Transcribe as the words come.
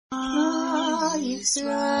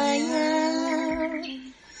Israel,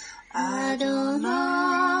 Adonai,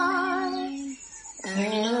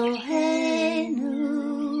 Eloheinu,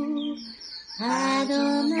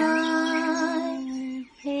 Adonai,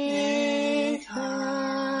 Echad,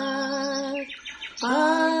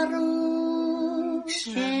 Baruch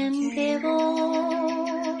Shem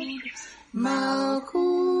Kevod, Malchuto,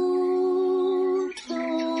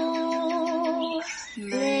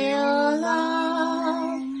 Leolam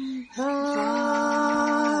Va'ed.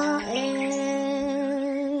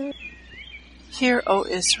 Hear, O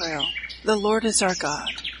Israel, the Lord is our God,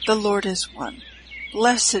 the Lord is one.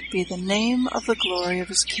 Blessed be the name of the glory of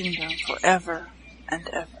his kingdom forever and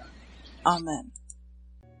ever. Amen.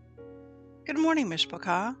 Good morning,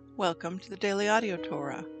 Mishpachah. Welcome to the Daily Audio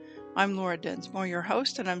Torah. I'm Laura Densmore, your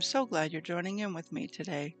host, and I'm so glad you're joining in with me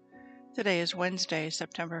today. Today is Wednesday,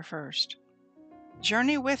 September 1st.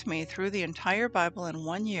 Journey with me through the entire Bible in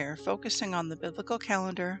 1 year, focusing on the biblical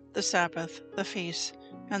calendar, the Sabbath, the feasts,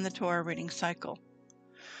 and the Torah reading cycle.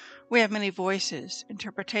 We have many voices,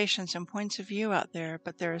 interpretations, and points of view out there,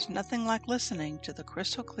 but there is nothing like listening to the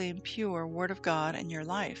crystal clean, pure Word of God in your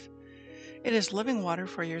life. It is living water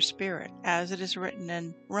for your spirit, as it is written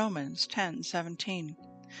in Romans 10:17.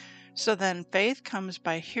 So then faith comes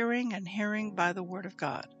by hearing, and hearing by the Word of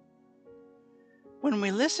God. When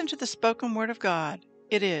we listen to the spoken Word of God,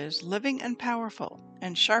 it is living and powerful,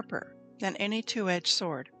 and sharper than any two-edged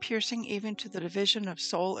sword, piercing even to the division of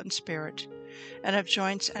soul and spirit, and of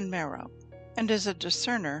joints and marrow, and is a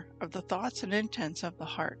discerner of the thoughts and intents of the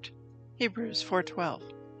heart. Hebrews 4:12.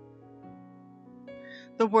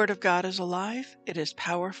 The Word of God is alive, it is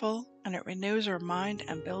powerful, and it renews our mind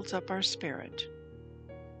and builds up our spirit.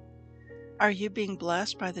 Are you being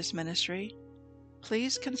blessed by this ministry?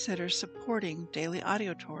 Please consider supporting Daily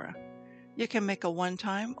Audio Torah. You can make a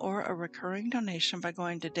one-time or a recurring donation by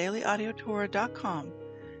going to dailyaudiotorah.com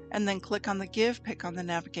and then click on the Give pick on the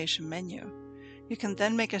navigation menu. You can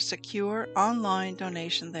then make a secure online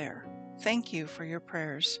donation there. Thank you for your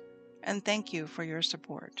prayers, and thank you for your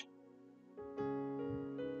support.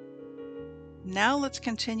 Now let's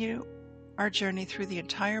continue our journey through the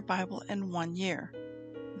entire Bible in 1 year.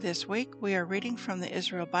 This week we are reading from the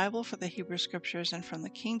Israel Bible for the Hebrew Scriptures and from the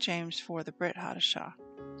King James for the Brit Hadashah.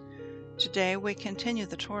 Today we continue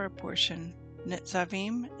the Torah portion,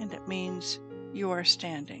 Nitzavim, and it means you are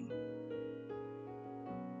standing.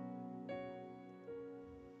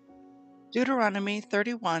 Deuteronomy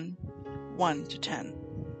 31, 1-10.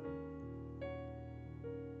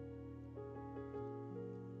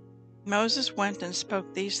 Moses went and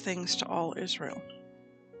spoke these things to all Israel.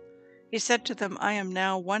 He said to them, I am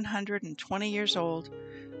now 120 years old.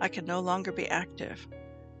 I can no longer be active.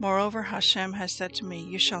 Moreover, Hashem has said to me,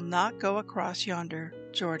 you shall not go across yonder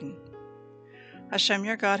Jordan. Hashem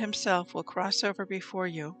your God himself will cross over before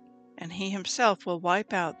you, and he himself will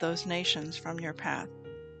wipe out those nations from your path,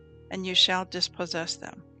 and you shall dispossess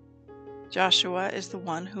them. Joshua is the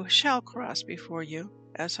one who shall cross before you,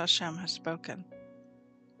 as Hashem has spoken.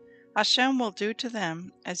 Hashem will do to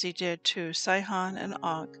them as he did to Sihon and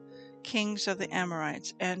Og, kings of the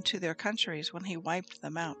Amorites, and to their countries when he wiped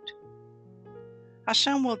them out.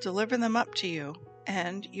 Hashem will deliver them up to you,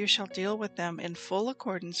 and you shall deal with them in full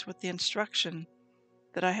accordance with the instruction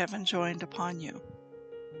that I have enjoined upon you.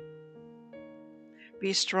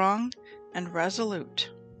 Be strong and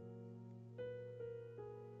resolute,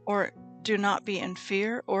 or do not be in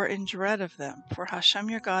fear or in dread of them, for Hashem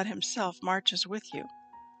your God himself marches with you.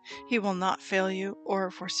 He will not fail you or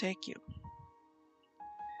forsake you.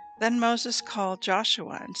 Then Moses called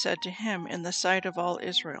Joshua and said to him in the sight of all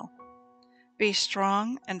Israel, be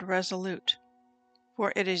strong and resolute,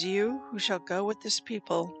 for it is you who shall go with this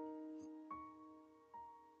people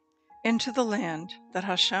into the land that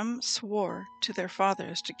Hashem swore to their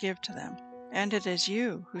fathers to give to them, and it is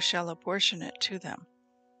you who shall apportion it to them.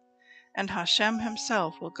 And Hashem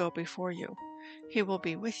himself will go before you. He will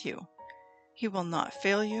be with you. He will not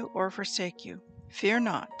fail you or forsake you. Fear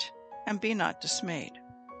not, and be not dismayed.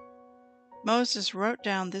 Moses wrote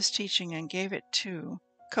down this teaching and gave it to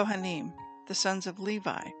Kohanim, the sons of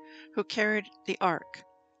Levi, who carried the ark,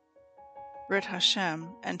 Brit Hashem,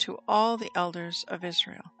 and to all the elders of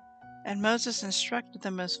Israel. And Moses instructed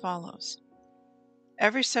them as follows.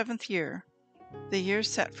 Every 7th year, the year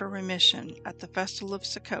set for remission at the festival of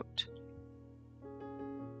Sukkot,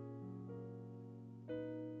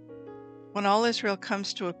 when all Israel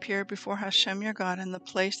comes to appear before Hashem your God in the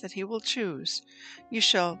place that he will choose, you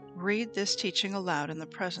shall read this teaching aloud in the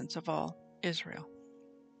presence of all Israel.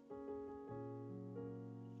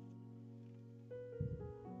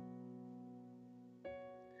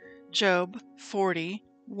 Job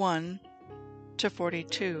 40:1 to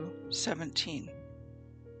 42:17.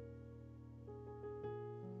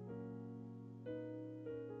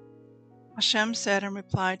 Hashem said in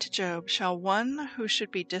reply to Job, "Shall one who should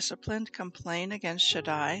be disciplined complain against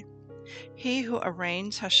Shaddai? He who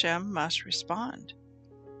arraigns Hashem must respond."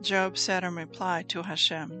 Job said in reply to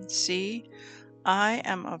Hashem, "See, I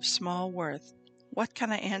am of small worth. What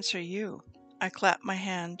can I answer you? I clap my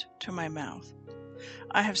hand to my mouth.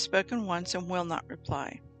 I have spoken once and will not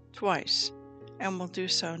reply, twice, and will do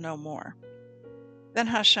so no more." Then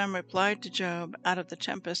Hashem replied to Job out of the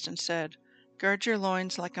tempest and said, "Gird your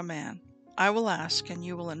loins like a man. I will ask, and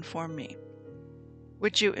you will inform me.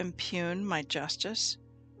 Would you impugn my justice?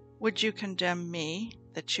 Would you condemn me,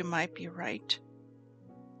 that you might be right?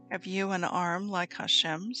 Have you an arm like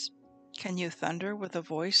Hashem's? Can you thunder with a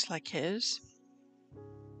voice like his?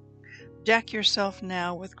 Deck yourself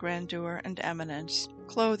now with grandeur and eminence.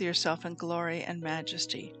 Clothe yourself in glory and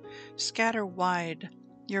majesty. Scatter wide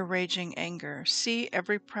your raging anger. See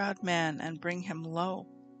every proud man and bring him low.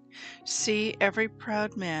 See every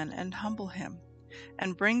proud man and humble him,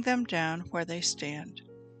 and bring them down where they stand.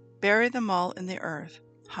 Bury them all in the earth.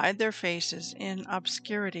 Hide their faces in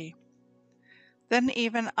obscurity. Then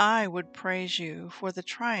even I would praise you for the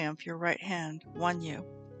triumph your right hand won you.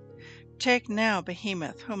 Take now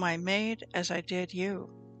Behemoth, whom I made as I did you.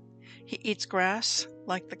 He eats grass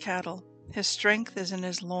like the cattle. His strength is in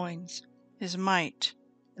his loins, his might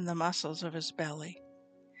in the muscles of his belly.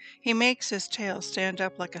 He makes his tail stand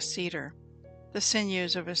up like a cedar. The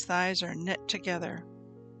sinews of his thighs are knit together.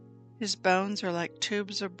 His bones are like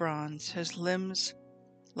tubes of bronze, his limbs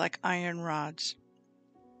like iron rods.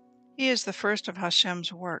 He is the first of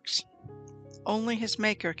Hashem's works. Only his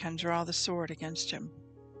Maker can draw the sword against him.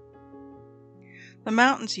 The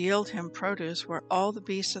mountains yield him produce where all the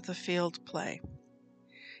beasts of the field play.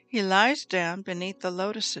 He lies down beneath the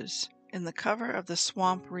lotuses in the cover of the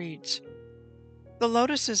swamp reeds. The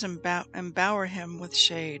lotuses embower him with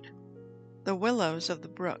shade. The willows of the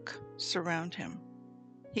brook surround him.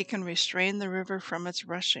 He can restrain the river from its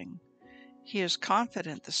rushing. He is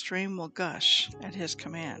confident the stream will gush at his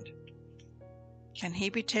command. Can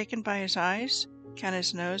he be taken by his eyes? Can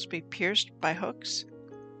his nose be pierced by hooks?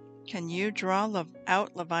 Can you draw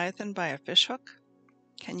out Leviathan by a fishhook?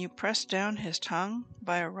 Can you press down his tongue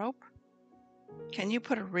by a rope? Can you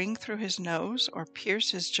put a ring through his nose or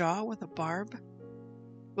pierce his jaw with a barb?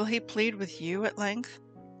 Will he plead with you at length?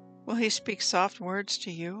 Will he speak soft words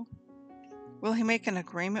to you? Will he make an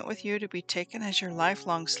agreement with you to be taken as your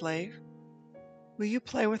lifelong slave? Will you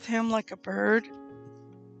play with him like a bird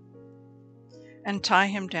and tie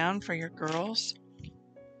him down for your girls?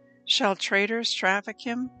 Shall traders traffic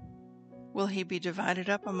him? Will he be divided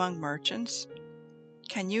up among merchants?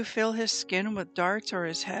 Can you fill his skin with darts or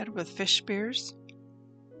his head with fish spears?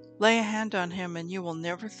 Lay a hand on him and you will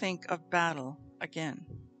never think of battle again.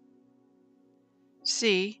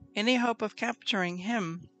 See, any hope of capturing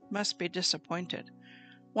him must be disappointed.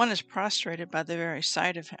 One is prostrated by the very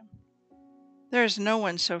sight of him. There is no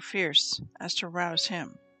one so fierce as to rouse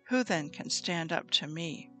him. Who then can stand up to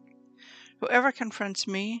me? Whoever confronts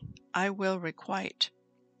me, I will requite,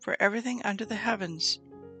 for everything under the heavens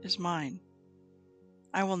is mine.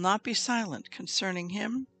 I will not be silent concerning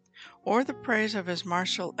him or the praise of his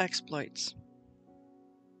martial exploits.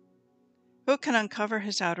 Who can uncover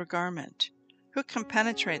his outer garment? Who can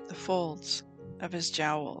penetrate the folds of his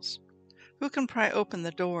jowls? Who can pry open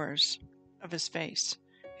the doors of his face?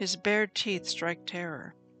 His bared teeth strike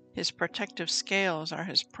terror. His protective scales are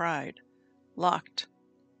his pride, locked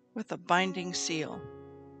with a binding seal.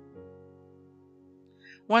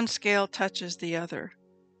 One scale touches the other.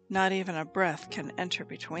 Not even a breath can enter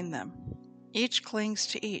between them. Each clings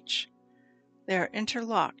to each. They are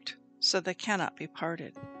interlocked, so they cannot be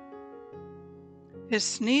parted. His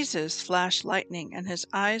sneezes flash lightning, and his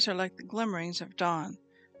eyes are like the glimmerings of dawn.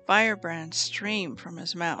 Firebrands stream from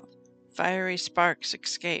his mouth. Fiery sparks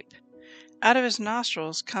escape. Out of his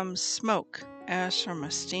nostrils comes smoke as from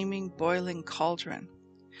a steaming, boiling cauldron.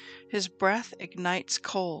 His breath ignites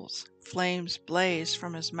coals. Flames blaze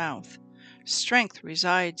from his mouth. Strength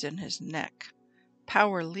resides in his neck.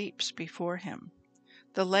 Power leaps before him.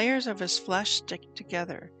 The layers of his flesh stick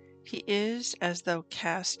together. He is as though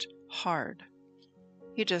cast hard.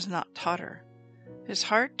 He does not totter. His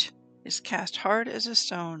heart is cast hard as a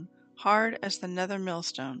stone, hard as the nether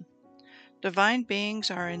millstone. Divine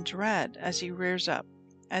beings are in dread as he rears up.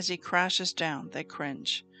 As he crashes down, they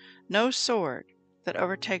cringe. No sword that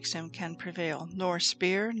overtakes him can prevail, nor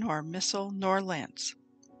spear, nor missile, nor lance.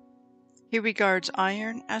 He regards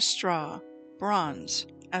iron as straw, bronze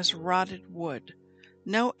as rotted wood.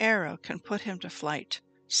 No arrow can put him to flight.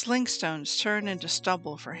 Slingstones turn into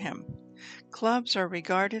stubble for him. Clubs are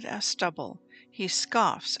regarded as stubble. He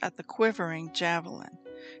scoffs at the quivering javelin.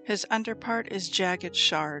 His underpart is jagged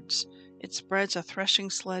shards. It spreads a threshing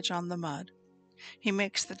sledge on the mud. He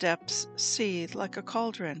makes the depths seethe like a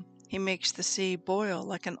cauldron. He makes the sea boil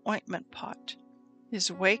like an ointment pot.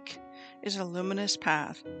 His wake is a luminous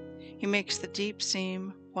path. He makes the deep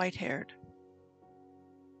seem white-haired.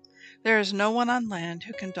 There is no one on land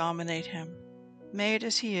who can dominate him, made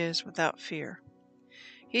as he is without fear.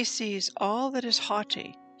 He sees all that is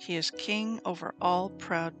haughty. He is king over all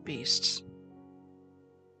proud beasts.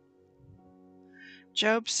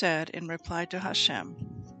 Job said in reply to Hashem,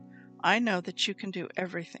 I know that you can do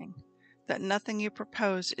everything, that nothing you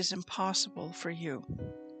propose is impossible for you.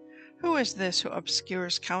 Who is this who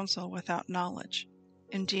obscures counsel without knowledge?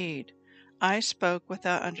 Indeed, I spoke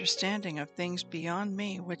without understanding of things beyond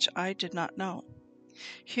me which I did not know.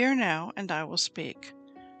 Hear now, and I will speak.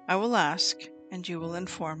 I will ask, and you will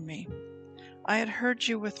inform me. I had heard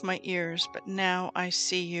you with my ears, but now I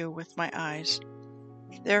see you with my eyes.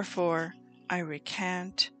 Therefore I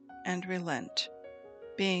recant and relent,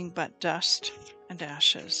 being but dust and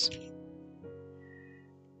ashes.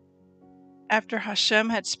 After Hashem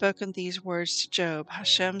had spoken these words to Job,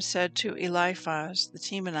 Hashem said to Eliphaz the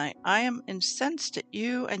Temanite, I am incensed at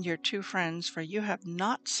you and your two friends, for you have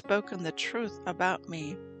not spoken the truth about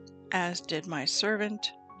me, as did my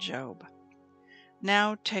servant Job.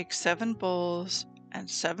 Now take 7 bulls and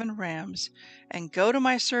 7 rams, and go to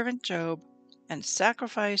my servant Job, and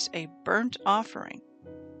sacrifice a burnt offering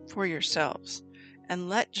for yourselves, and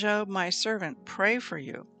let Job my servant pray for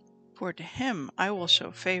you. For to him I will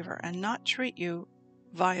show favor, and not treat you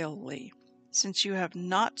vilely, since you have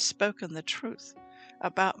not spoken the truth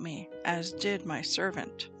about me, as did my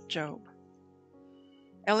servant Job.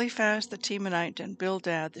 Eliphaz the Temanite, and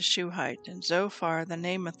Bildad the Shuhite, and Zophar the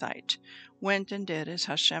Naamathite went and did as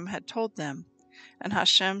Hashem had told them, and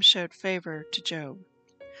Hashem showed favor to Job.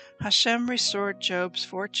 Hashem restored Job's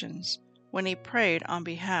fortunes when he prayed on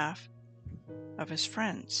behalf of his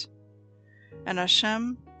friends, and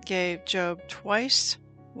Hashem gave Job twice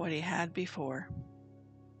what he had before.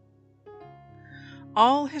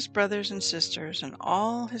 All his brothers and sisters and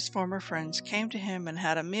all his former friends came to him and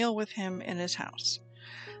had a meal with him in his house.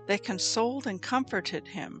 They consoled and comforted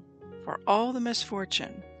him for all the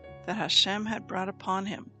misfortune that Hashem had brought upon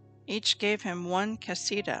him. Each gave him 1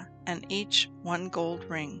 kesida and each 1 gold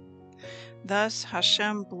ring. Thus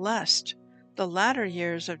Hashem blessed the latter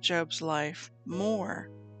years of Job's life more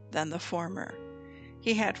than the former.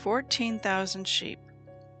 He had 14,000 sheep,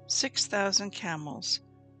 6,000 camels,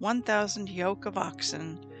 1,000 yoke of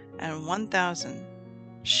oxen, and 1,000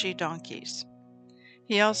 she-donkeys.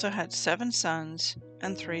 He also had 7 sons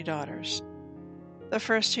and 3 daughters. The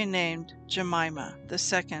first he named Jemima, the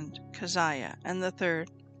second Keziah, and the third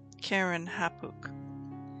Karen Hapuk.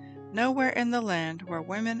 Nowhere in the land were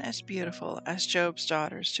women as beautiful as Job's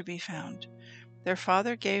daughters to be found. Their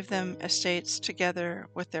father gave them estates together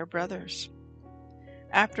with their brothers.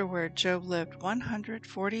 Afterward, Job lived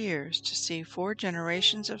 140 years to see 4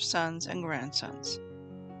 generations of sons and grandsons.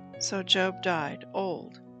 So Job died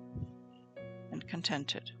old and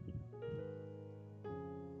contented.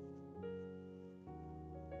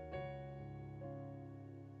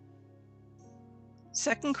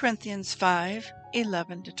 Second Corinthians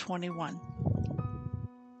 5:11-21.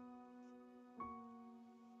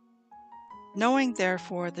 Knowing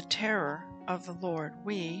therefore the terror of the Lord,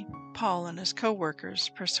 we, Paul and his co-workers,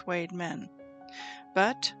 persuade men.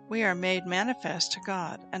 But we are made manifest to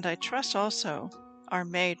God, and I trust also are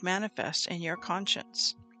made manifest in your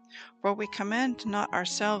conscience. For we commend not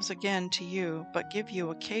ourselves again to you, but give you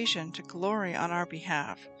occasion to glory on our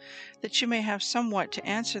behalf, that you may have somewhat to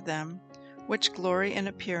answer them which glory in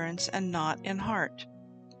appearance and not in heart.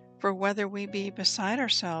 For whether we be beside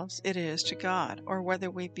ourselves, it is to God, or whether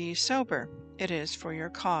we be sober, it is for your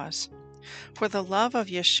cause. For the love of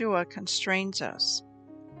Yeshua constrains us,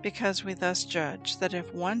 because we thus judge that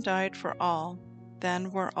if one died for all,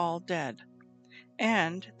 then were all dead,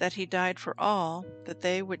 and that he died for all, that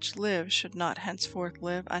they which live should not henceforth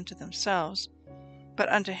live unto themselves,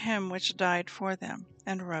 but unto him which died for them,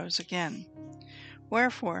 and rose again.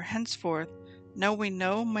 Wherefore henceforth know we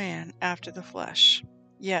no man after the flesh.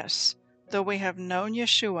 Yes, though we have known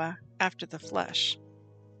Yeshua after the flesh,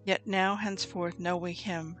 yet now henceforth know we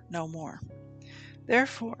him no more.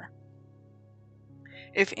 Therefore,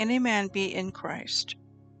 if any man be in Christ,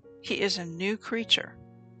 he is a new creature.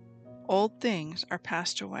 Old things are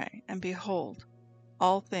passed away, and behold,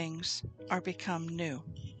 all things are become new.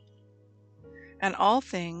 And all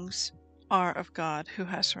things are of God, who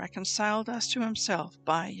has reconciled us to himself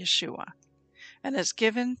by Yeshua, and has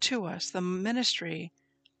given to us the ministry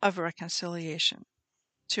of reconciliation,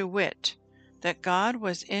 to wit, that God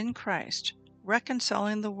was in Christ,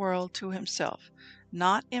 reconciling the world to himself,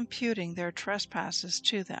 not imputing their trespasses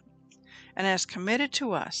to them, and has committed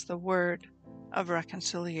to us the word of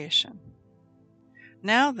reconciliation.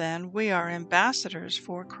 Now then, we are ambassadors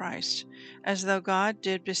for Christ, as though God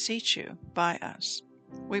did beseech you by us.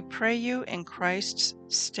 We pray you in Christ's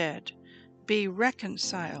stead, be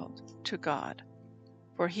reconciled to God.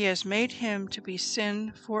 For he has made him to be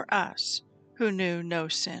sin for us, who knew no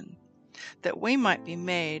sin, that we might be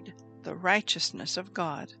made the righteousness of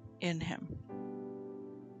God in him.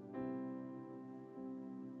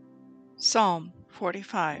 Psalm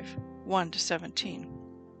 45, 1-17.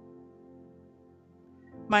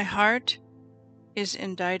 My heart is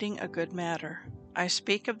inditing a good matter. I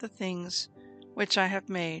speak of the things which I have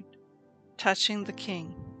made, touching the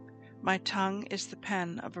King. My tongue is the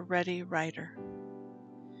pen of a ready writer.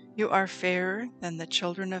 You are fairer than the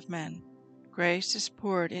children of men. Grace is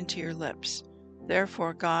poured into your lips.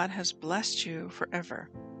 Therefore God has blessed you forever.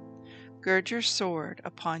 Gird your sword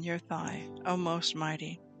upon your thigh, O Most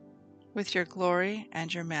Mighty, with your glory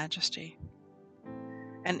and your majesty.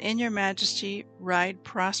 And in your majesty ride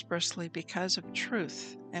prosperously because of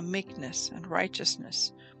truth and meekness and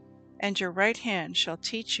righteousness, and your right hand shall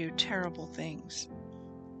teach you terrible things.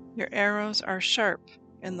 Your arrows are sharp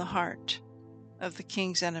in the heart of the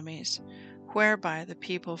king's enemies, whereby the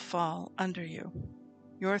people fall under you.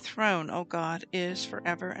 Your throne, O God, is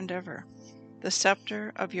forever and ever. The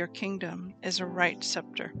scepter of your kingdom is a right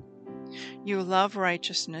scepter. You love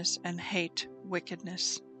righteousness and hate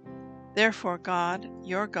wickedness. Therefore God,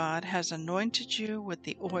 your God, has anointed you with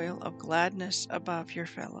the oil of gladness above your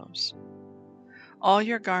fellows. All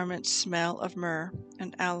your garments smell of myrrh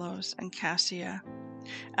and aloes and cassia,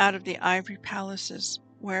 out of the ivory palaces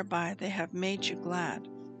whereby they have made you glad.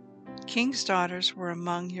 King's daughters were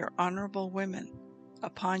among your honorable women.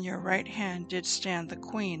 Upon your right hand did stand the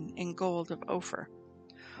queen in gold of Ophir.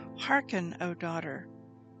 Hearken, O daughter,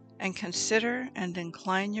 and consider and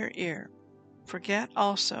incline your ear. Forget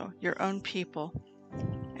also your own people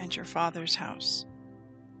and your father's house.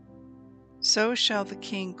 So shall the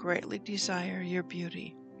king greatly desire your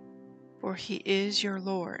beauty, for he is your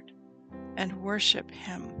Lord, and worship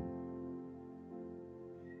him.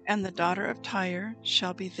 And the daughter of Tyre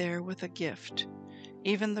shall be there with a gift.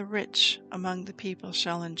 Even the rich among the people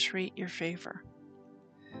shall entreat your favor.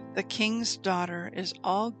 The king's daughter is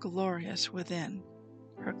all glorious within.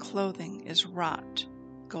 Her clothing is wrought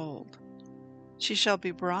gold. She shall be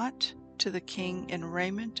brought to the king in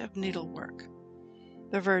raiment of needlework.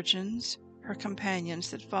 The virgins, her companions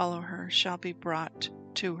that follow her, shall be brought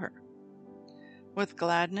to her. With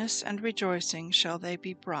gladness and rejoicing shall they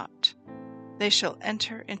be brought. They shall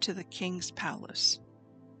enter into the king's palace.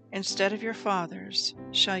 Instead of your fathers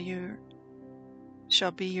shall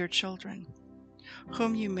be your children,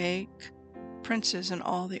 whom you make princes in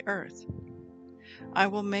all the earth. I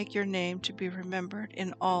will make your name to be remembered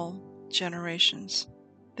in all generations.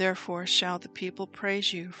 Therefore shall the people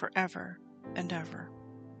praise you forever and ever.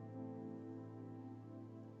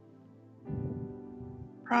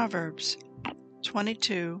 Proverbs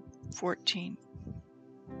 22:14.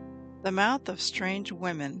 The mouth of strange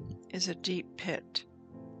women is a deep pit.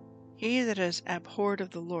 He that is abhorred of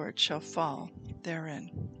the Lord shall fall therein.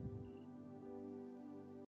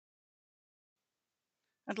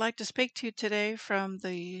 I'd like to speak to you today from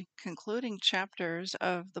the concluding chapters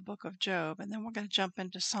of the book of Job, and then we're going to jump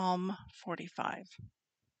into Psalm 45.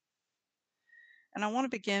 And I want to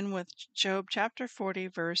begin with Job chapter 40,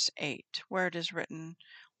 verse 8, where it is written,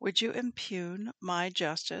 Would you impugn my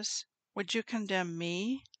justice? Would you condemn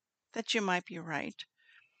me, that you might be right?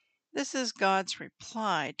 This is God's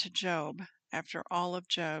reply to Job after all of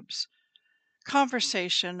Job's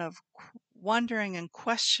conversation of wondering and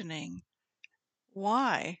questioning,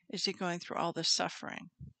 why is he going through all this suffering?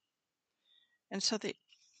 And so the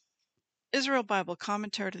Israel Bible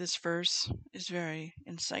commentary to this verse is very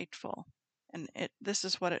insightful. And this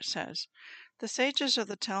is what it says. The sages of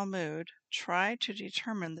the Talmud try to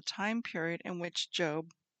determine the time period in which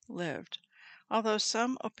Job lived. Although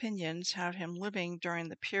some opinions have him living during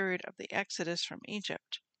the period of the Exodus from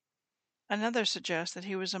Egypt, another suggests that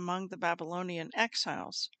he was among the Babylonian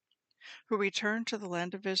exiles who returned to the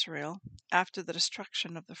land of Israel after the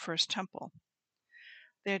destruction of the first temple.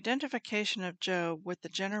 The identification of Job with the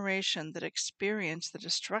generation that experienced the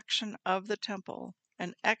destruction of the temple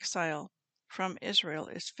and exile from Israel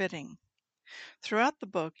is fitting. Throughout the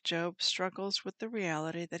book, Job struggles with the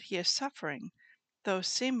reality that he is suffering though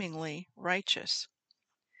seemingly righteous.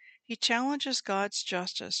 He challenges God's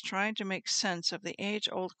justice, trying to make sense of the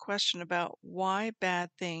age-old question about why bad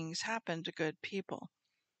things happen to good people.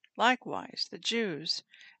 Likewise, the Jews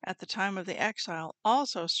at the time of the exile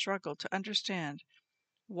also struggled to understand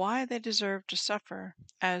why they deserved to suffer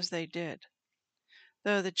as they did.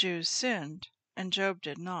 Though the Jews sinned, and Job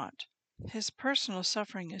did not, his personal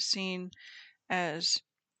suffering is seen as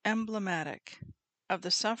emblematic of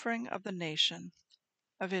the suffering of the nation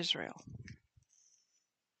of Israel.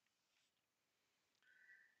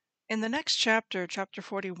 In the next chapter, chapter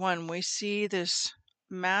 41, we see this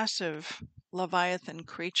massive Leviathan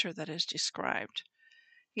creature that is described.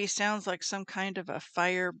 He sounds like some kind of a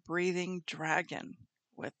fire-breathing dragon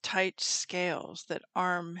with tight scales that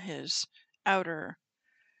arm his outer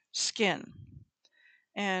skin.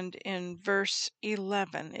 And in verse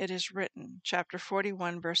 11 it is written, chapter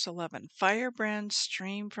 41, verse 11, "Firebrands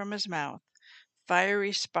stream from his mouth,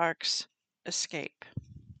 fiery sparks escape."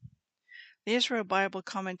 The Israel Bible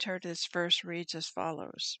commentary to this verse reads as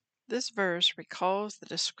follows. This verse recalls the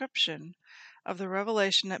description of the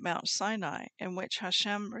revelation at Mount Sinai, in which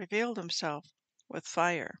Hashem revealed himself with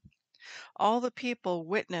fire. All the people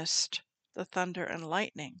witnessed the thunder and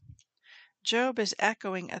lightning. Job is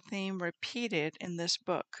echoing a theme repeated in this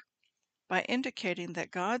book by indicating that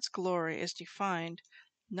God's glory is defined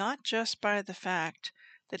not just by the fact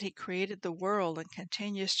that he created the world and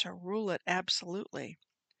continues to rule it absolutely,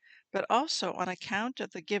 but also on account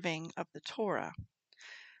of the giving of the Torah.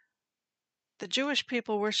 The Jewish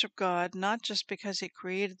people worship God not just because he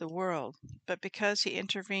created the world, but because he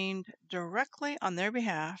intervened directly on their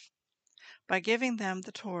behalf by giving them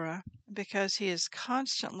the Torah, because he is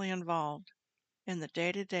constantly involved in the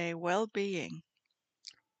day-to-day well-being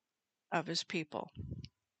of his people.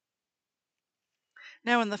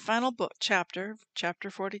 Now in the final book chapter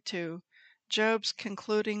 42, Job's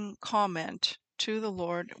concluding comment to the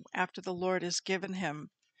Lord after the Lord has given him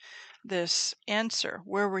this answer,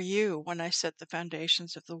 "Where were you when I set the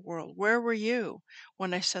foundations of the world? Where were you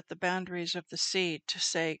when I set the boundaries of the sea to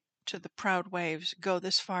say to the proud waves, go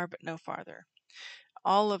this far but no farther?"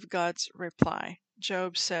 All of God's reply.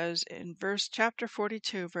 Job says in chapter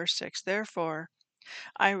 42, verse 6, "Therefore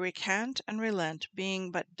I recant and relent,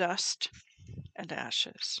 being but dust and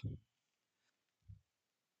ashes."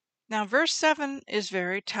 Now verse 7 is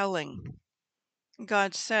very telling.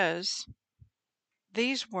 God says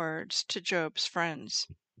these words to Job's friends.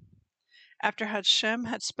 After Hashem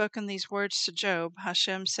had spoken these words to Job,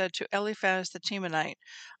 Hashem said to Eliphaz the Temanite,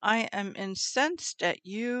 "I am incensed at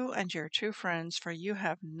you and your two friends, for you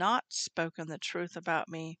have not spoken the truth about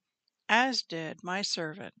me, as did my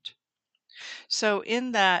servant." So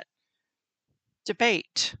in that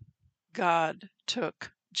debate, God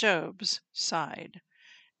took Job's side,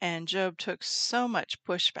 and Job took so much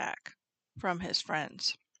pushback from his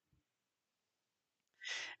friends.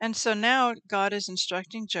 And so now God is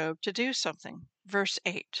instructing Job to do something. Verse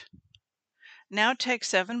 8. "Now take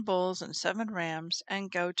 7 bulls and 7 rams, and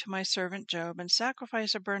go to my servant Job, and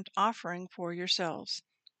sacrifice a burnt offering for yourselves.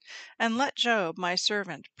 And let Job, my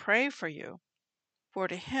servant, pray for you, for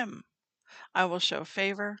to him I will show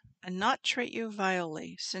favor, and not treat you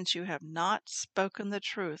vilely, since you have not spoken the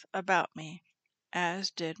truth about me, as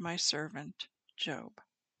did my servant Job."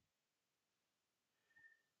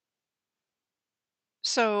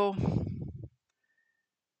 So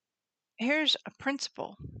here's a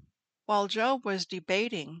principle. While Job was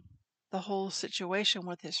debating the whole situation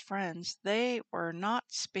with his friends, they were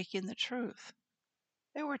not speaking the truth.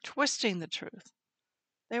 They were twisting the truth.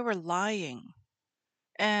 They were lying.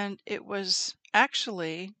 And it was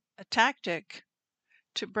actually a tactic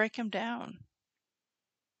to break him down,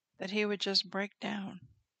 that he would just break down.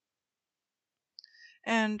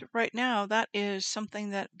 And right now, that is something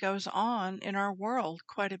that goes on in our world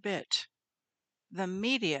quite a bit. The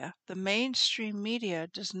media, the mainstream media,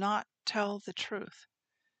 does not tell the truth.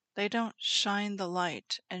 They don't shine the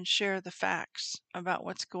light and share the facts about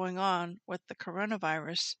what's going on with the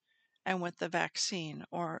coronavirus and with the vaccine,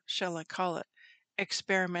 or shall I call it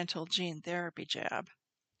experimental gene therapy jab.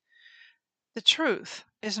 The truth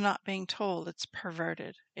is not being told. It's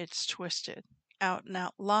perverted. It's twisted. Out and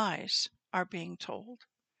out lies are being told.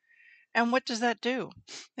 And what does that do?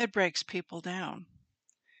 It breaks people down.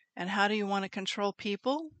 And how do you want to control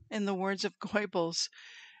people? In the words of Goebbels,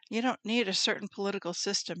 you don't need a certain political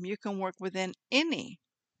system. You can work within any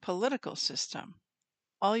political system.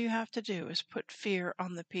 All you have to do is put fear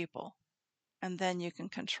on the people, and then you can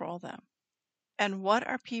control them. And what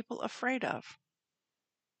are people afraid of?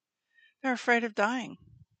 They're afraid of dying.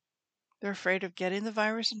 They're afraid of getting the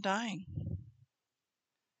virus and dying.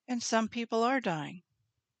 and some people are dying.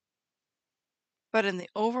 But in the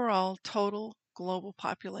overall total global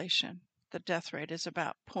population, the death rate is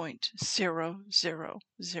about 0.0001%.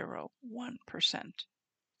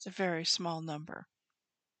 It's a very small number.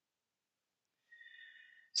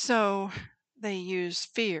 So they use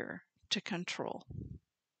fear to control,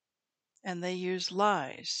 and they use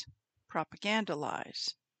lies, propaganda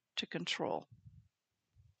lies, to control.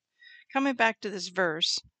 Coming back to this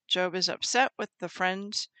verse, Job is upset with the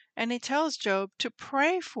friends, and he tells Job to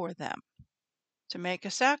pray for them, to make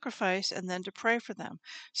a sacrifice, and then to pray for them.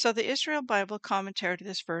 So the Israel Bible commentary to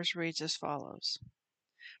this verse reads as follows: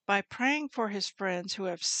 by praying for his friends who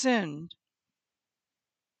have sinned,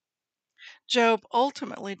 Job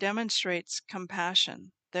ultimately demonstrates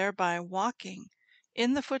compassion, thereby walking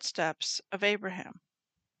in the footsteps of Abraham.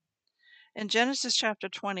 In Genesis chapter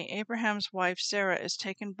 20, Abraham's wife Sarah is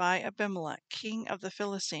taken by Abimelech, king of the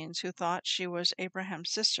Philistines, who thought she was Abraham's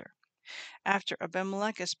sister. After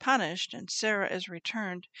Abimelech is punished and Sarah is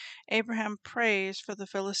returned, Abraham prays for the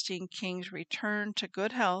Philistine king's return to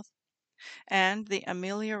good health and the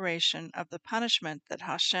amelioration of the punishment that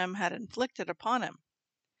Hashem had inflicted upon him.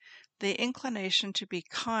 The inclination to be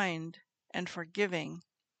kind and forgiving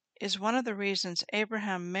is one of the reasons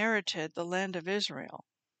Abraham merited the land of Israel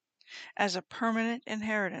as a permanent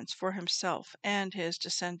inheritance for himself and his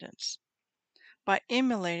descendants. By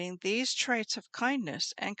emulating these traits of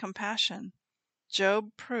kindness and compassion,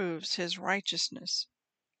 Job proves his righteousness,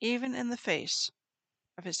 even in the face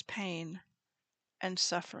of his pain and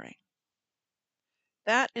suffering.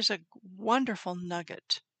 That is a wonderful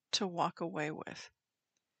nugget to walk away with.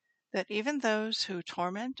 That even those who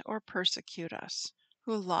torment or persecute us,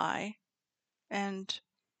 who lie and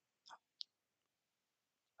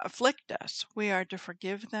afflict us, we are to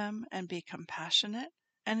forgive them and be compassionate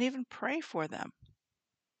and even pray for them.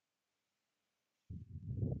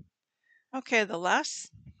 Okay, the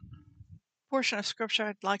last portion of scripture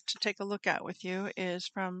I'd like to take a look at with you is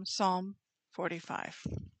from Psalm 45.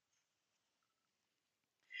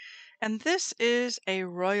 And this is a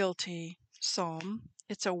royalty psalm.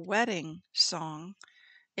 It's a wedding song.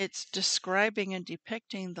 It's describing and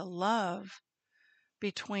depicting the love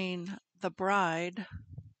between the bride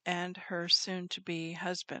and her soon-to-be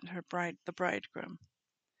husband, the bridegroom.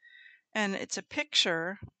 And it's a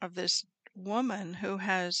picture of this woman who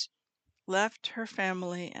has left her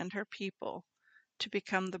family and her people to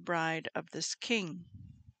become the bride of this king.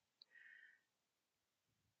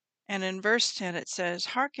 And in verse 10 it says,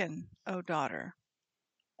 "Hearken, O daughter,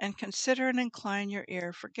 and consider and incline your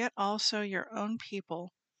ear. Forget also your own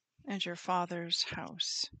people and your father's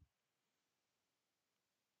house.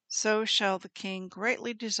 So shall the king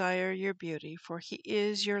greatly desire your beauty, for he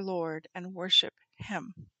is your Lord, and worship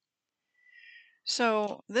him."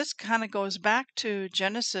 So this kind of goes back to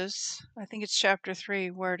Genesis, I think it's chapter 3,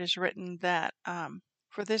 where it is written that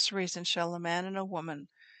for this reason shall a man and a woman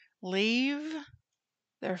leave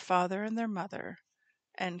their father and their mother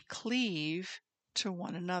and cleave to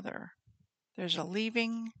one another. There's a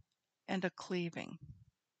leaving and a cleaving.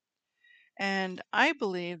 And I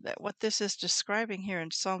believe that what this is describing here in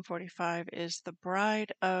Psalm 45 is the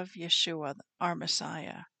bride of Yeshua, our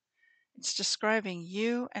Messiah. It's describing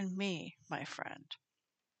you and me, my friend,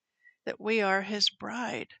 that we are his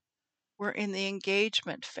bride. We're in the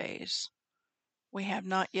engagement phase. We have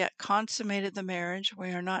not yet consummated the marriage.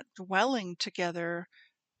 We are not dwelling together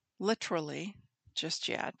literally just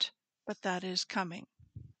yet, but that is coming.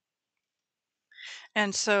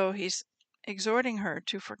 And so he's exhorting her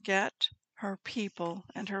to forget her people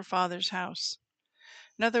and her father's house.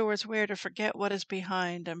 In other words, we are to forget what is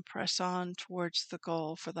behind and press on towards the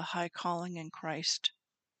goal for the high calling in Christ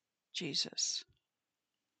Jesus.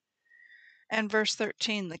 And verse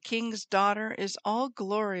 13, the king's daughter is all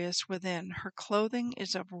glorious within. Her clothing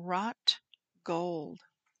is of wrought gold.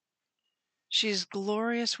 She's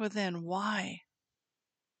glorious within. Why?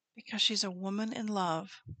 Because she's a woman in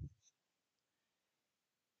love.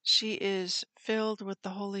 She is filled with the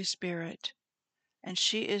Holy Spirit, and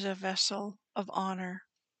she is a vessel of honor,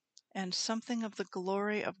 and something of the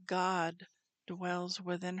glory of God dwells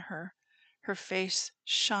within her. Her face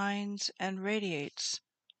shines and radiates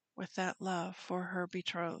with that love for her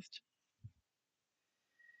betrothed.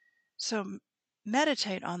 So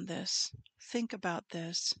meditate on this. Think about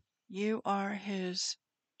this. You are his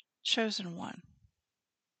chosen one.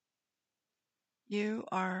 You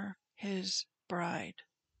are his bride.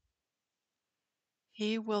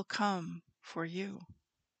 He will come for you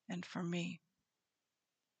and for me.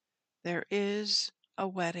 There is a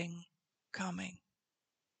wedding coming.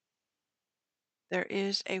 There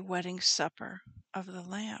is a wedding supper of the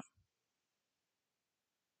Lamb.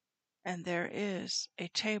 And there is a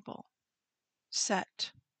table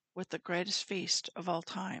set with the greatest feast of all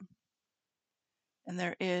time. And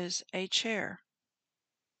there is a chair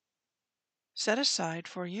set aside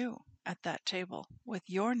for you at that table with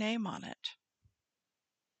your name on it.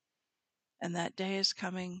 And that day is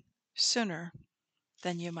coming sooner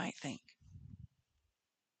than you might think.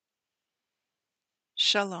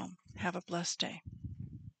 Shalom. Have a blessed day.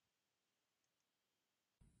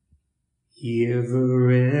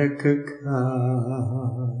 Yevrekka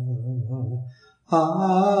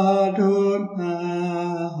Adonai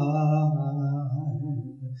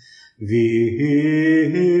Vish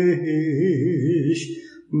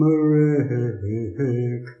Mereka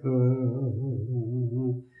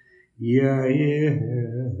Yair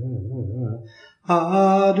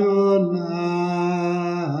Adonai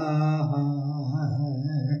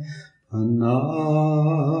Panavilaka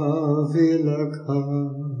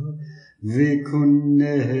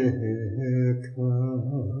Vikuneka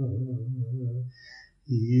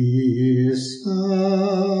Isa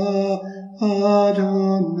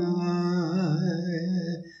Adonai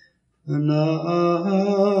Panav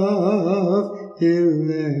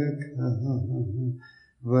Ileka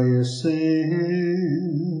Vayasem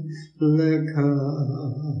Leka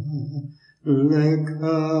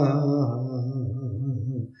Leka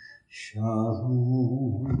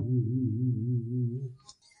Shalom.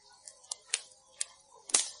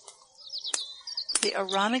 The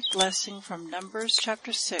Aaronic blessing from Numbers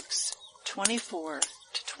chapter 6, 24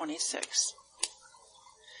 to 26.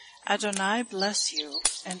 Adonai bless you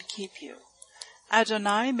and keep you.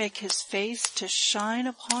 Adonai make his face to shine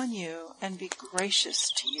upon you and be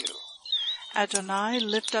gracious to you. Adonai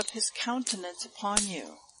lift up his countenance upon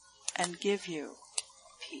you and give you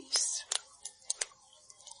peace.